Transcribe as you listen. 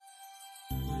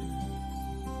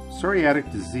Psoriatic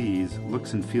disease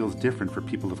looks and feels different for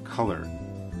people of color,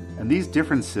 and these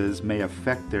differences may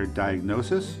affect their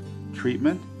diagnosis,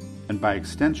 treatment, and by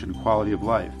extension, quality of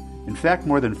life. In fact,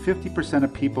 more than 50%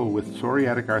 of people with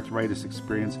psoriatic arthritis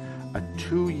experience a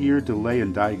 2-year delay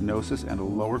in diagnosis and a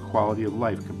lower quality of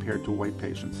life compared to white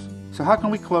patients. So how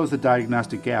can we close the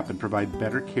diagnostic gap and provide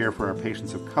better care for our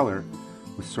patients of color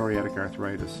with psoriatic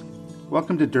arthritis?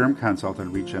 Welcome to Derm Consult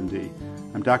on ReachMD.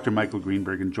 I'm Dr. Michael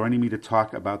Greenberg, and joining me to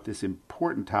talk about this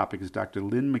important topic is Dr.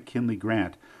 Lynn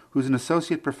McKinley-Grant, who's an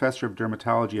Associate Professor of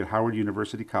Dermatology at Howard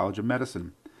University College of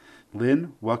Medicine.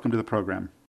 Lynn, welcome to the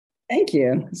program. Thank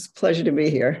you. It's a pleasure to be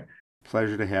here.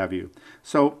 Pleasure to have you.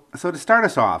 So to start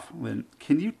us off, Lynn,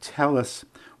 can you tell us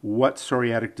what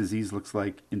psoriatic disease looks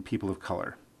like in people of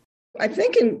color? I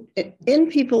think in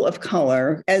people of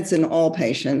color, as in all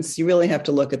patients, you really have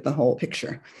to look at the whole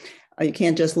picture. You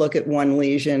can't just look at one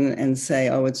lesion and say,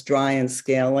 oh, it's dry and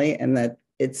scaly, and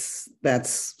that's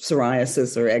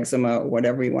psoriasis or eczema or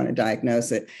whatever you want to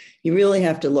diagnose it. You really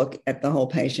have to look at the whole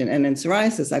patient. And in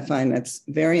psoriasis, I find that's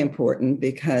very important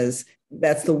because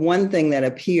that's the one thing that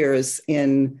appears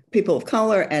in people of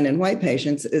color and in white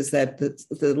patients is that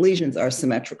the lesions are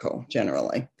symmetrical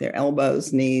generally. Their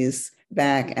elbows, knees,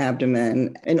 back,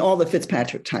 abdomen, and all the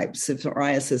Fitzpatrick types of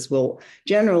psoriasis will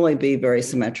generally be very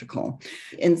symmetrical.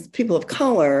 In people of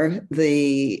color,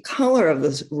 the color of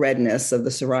the redness of the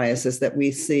psoriasis that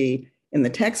we see in the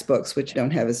textbooks, which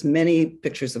don't have as many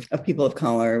pictures of people of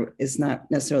color, is not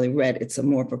necessarily red. It's a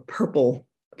more of a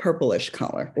purplish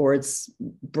color, or it's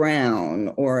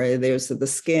brown, or the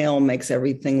scale makes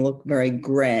everything look very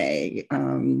gray,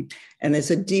 and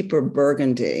there's a deeper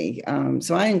burgundy.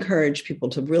 So I encourage people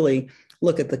to really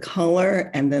look at the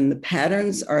color, and then the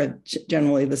patterns are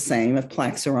generally the same of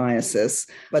plaque psoriasis,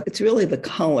 but it's really the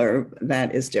color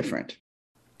that is different.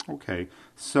 Okay,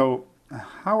 so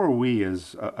how are we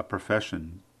as a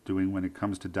profession doing when it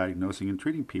comes to diagnosing and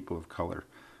treating people of color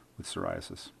with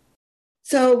psoriasis?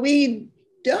 So we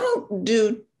don't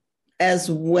do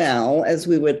as well as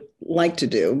we would like to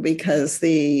do because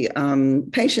the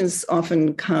patients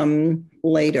often come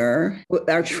later.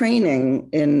 Our training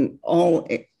in all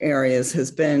areas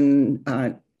has been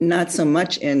not so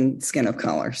much in skin of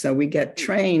color. So we get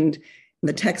trained in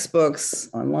the textbooks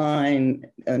online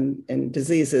and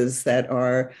diseases that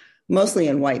are mostly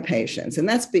in white patients. And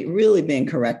that's really being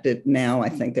corrected now. I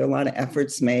think there are a lot of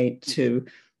efforts made to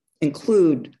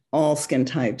include all skin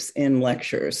types in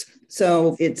lectures.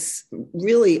 So it's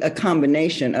really a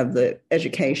combination of the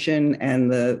education and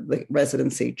the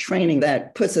residency training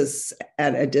that puts us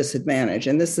at a disadvantage.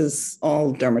 And this is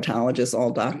all dermatologists,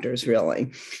 all doctors,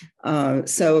 really.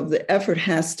 So the effort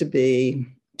has to be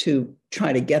to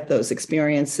try to get those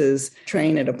experiences,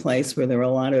 train at a place where there are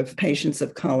a lot of patients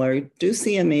of color, do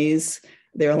CMEs.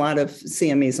 There are a lot of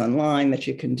CMEs online that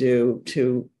you can do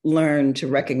to learn to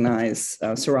recognize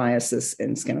psoriasis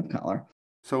in skin of color.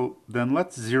 So then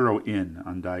let's zero in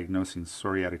on diagnosing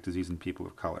psoriatic disease in people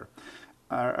of color.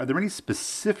 Are there any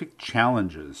specific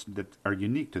challenges that are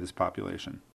unique to this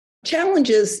population?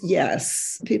 Challenges,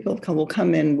 yes. People of color will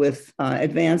come in with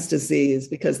advanced disease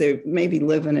because they maybe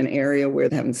live in an area where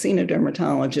they haven't seen a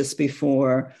dermatologist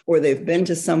before, or they've been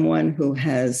to someone who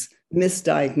has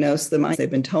misdiagnosed them. They've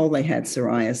been told they had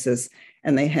psoriasis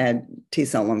and they had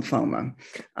T-cell lymphoma.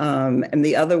 And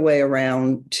the other way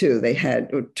around, too,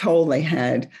 were told they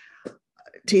had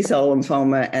T-cell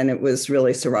lymphoma and it was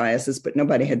really psoriasis, but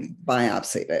nobody had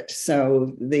biopsied it.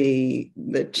 So the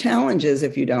challenge is,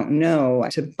 if you don't know,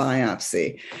 to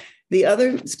biopsy. The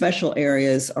other special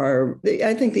areas are,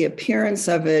 I think the appearance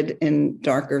of it in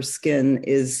darker skin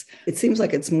it seems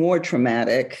like it's more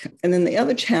traumatic. And then the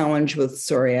other challenge with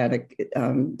psoriatic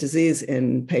disease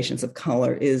in patients of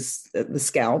color is the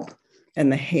scalp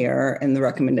and the hair and the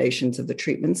recommendations of the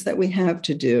treatments that we have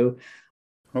to do.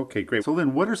 Okay, great. So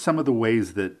Lynn, what are some of the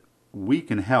ways that we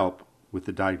can help with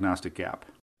the diagnostic gap?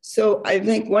 So I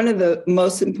think one of the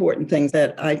most important things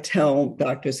that I tell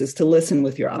doctors is to listen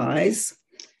with your eyes,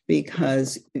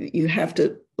 because you have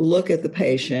to look at the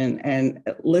patient and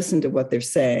listen to what they're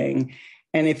saying.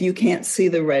 And if you can't see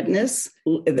the redness,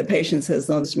 the patient says,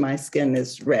 "Oh, my skin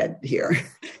is red here."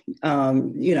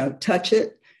 Touch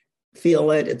it,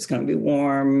 feel it. It's going to be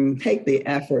warm. Take the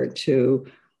effort to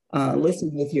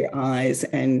listen with your eyes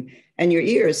and your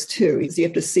ears too. You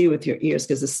have to see with your ears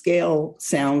because the scale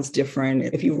sounds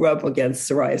different. If you rub against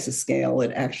psoriasis scale,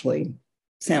 it actually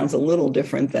sounds a little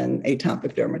different than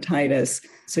atopic dermatitis.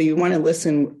 So you want to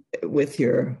listen with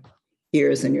your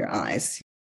ears and your eyes.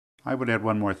 I would add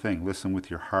one more thing. Listen with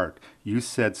your heart. You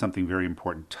said something very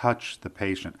important. Touch the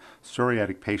patient.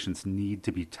 Psoriatic patients need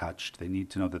to be touched. They need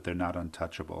to know that they're not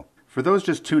untouchable. For those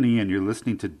just tuning in, you're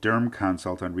listening to Derm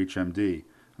Consult on ReachMD.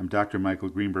 I'm Dr. Michael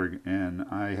Greenberg, and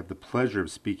I have the pleasure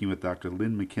of speaking with Dr.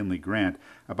 Lynn McKinley-Grant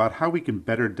about how we can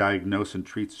better diagnose and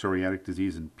treat psoriatic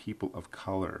disease in people of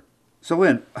color. So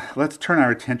Lynn, let's turn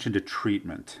our attention to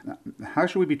treatment. How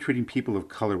should we be treating people of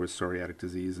color with psoriatic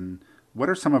disease, and what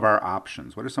are some of our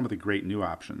options? What are some of the great new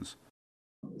options?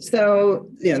 So,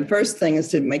 the first thing is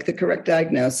to make the correct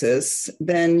diagnosis.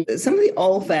 Then some of the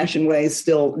old-fashioned ways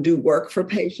still do work for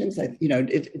patients.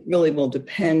 It really will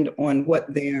depend on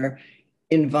what their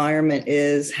environment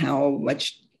is, how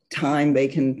much time they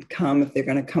can come, if they're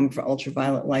going to come for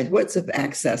ultraviolet light, what's of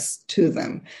access to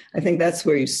them. I think that's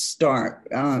where you start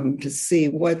to see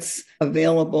what's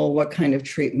available, what kind of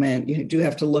treatment. You do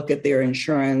have to look at their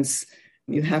insurance.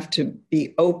 You have to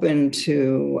be open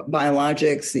to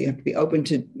biologics. You have to be open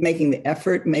to making the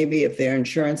effort, maybe if their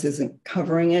insurance isn't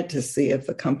covering it, to see if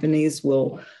the companies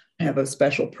will have a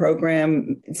special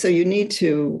program. So you need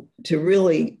to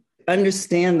really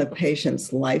understand the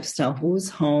patient's lifestyle, who's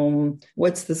home,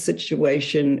 what's the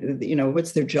situation,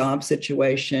 what's their job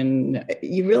situation.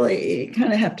 You really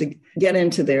kind of have to get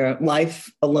into their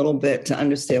life a little bit to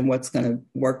understand what's going to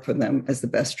work for them as the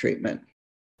best treatment.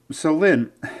 So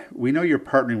Lynn, we know you're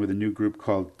partnering with a new group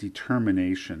called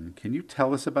Determination. Can you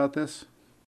tell us about this?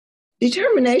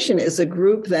 Determination is a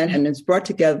group that has brought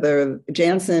together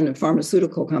Janssen and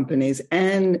pharmaceutical companies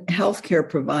and healthcare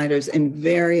providers in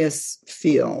various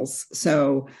fields.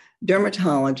 So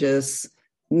dermatologists,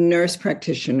 nurse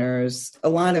practitioners, a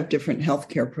lot of different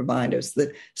healthcare providers,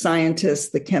 the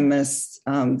scientists, the chemists,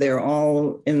 they're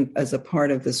all in as a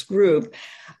part of this group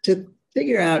to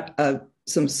figure out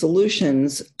some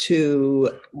solutions to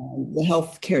the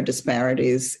healthcare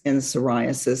disparities in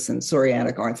psoriasis and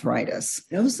psoriatic arthritis.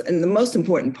 And the most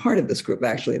important part of this group,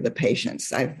 actually, the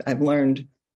patients. I've learned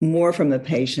more from the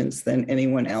patients than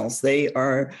anyone else. They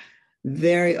are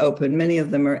very open. Many of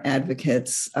them are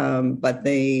advocates, but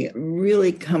they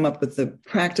really come up with the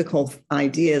practical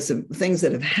ideas of things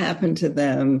that have happened to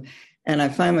them. And I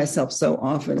find myself so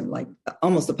often like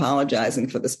almost apologizing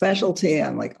for the specialty.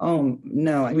 I'm like, oh,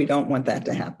 no, we don't want that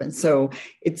to happen. So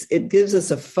it gives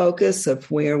us a focus of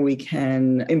where we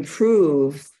can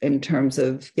improve in terms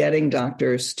of getting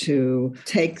doctors to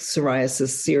take psoriasis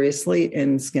seriously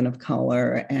in skin of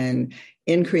color and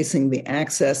increasing the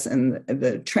access and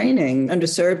the training.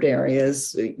 Underserved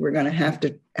areas, we're going to have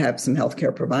some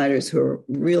healthcare providers who are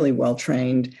really well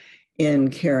trained in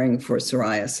caring for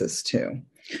psoriasis too.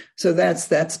 So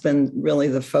that's been really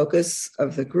the focus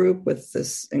of the group with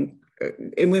this. And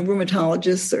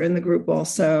rheumatologists are in the group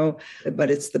also, but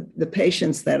it's the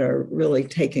patients that are really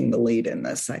taking the lead in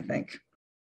this, I think.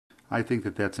 I think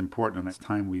that's important, and it's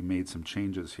time we made some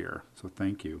changes here. So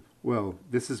thank you. Well,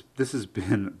 this has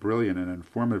been brilliant and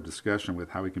informative discussion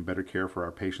with how we can better care for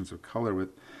our patients of color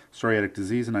with psoriatic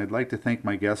disease. And I'd like to thank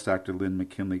my guest, Dr. Lynn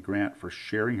McKinley-Grant, for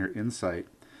sharing her insight.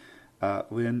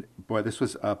 Lynn, boy, this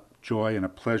was a joy and a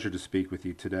pleasure to speak with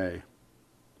you today.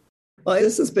 Well,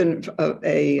 this has been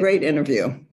a great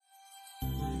interview.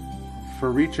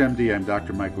 For ReachMD, I'm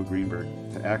Dr. Michael Greenberg.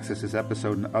 To access this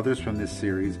episode and others from this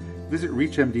series, visit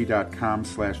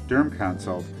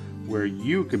reachmd.com/dermconsult, where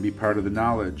you can be part of the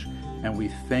knowledge, and we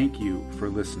thank you for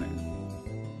listening.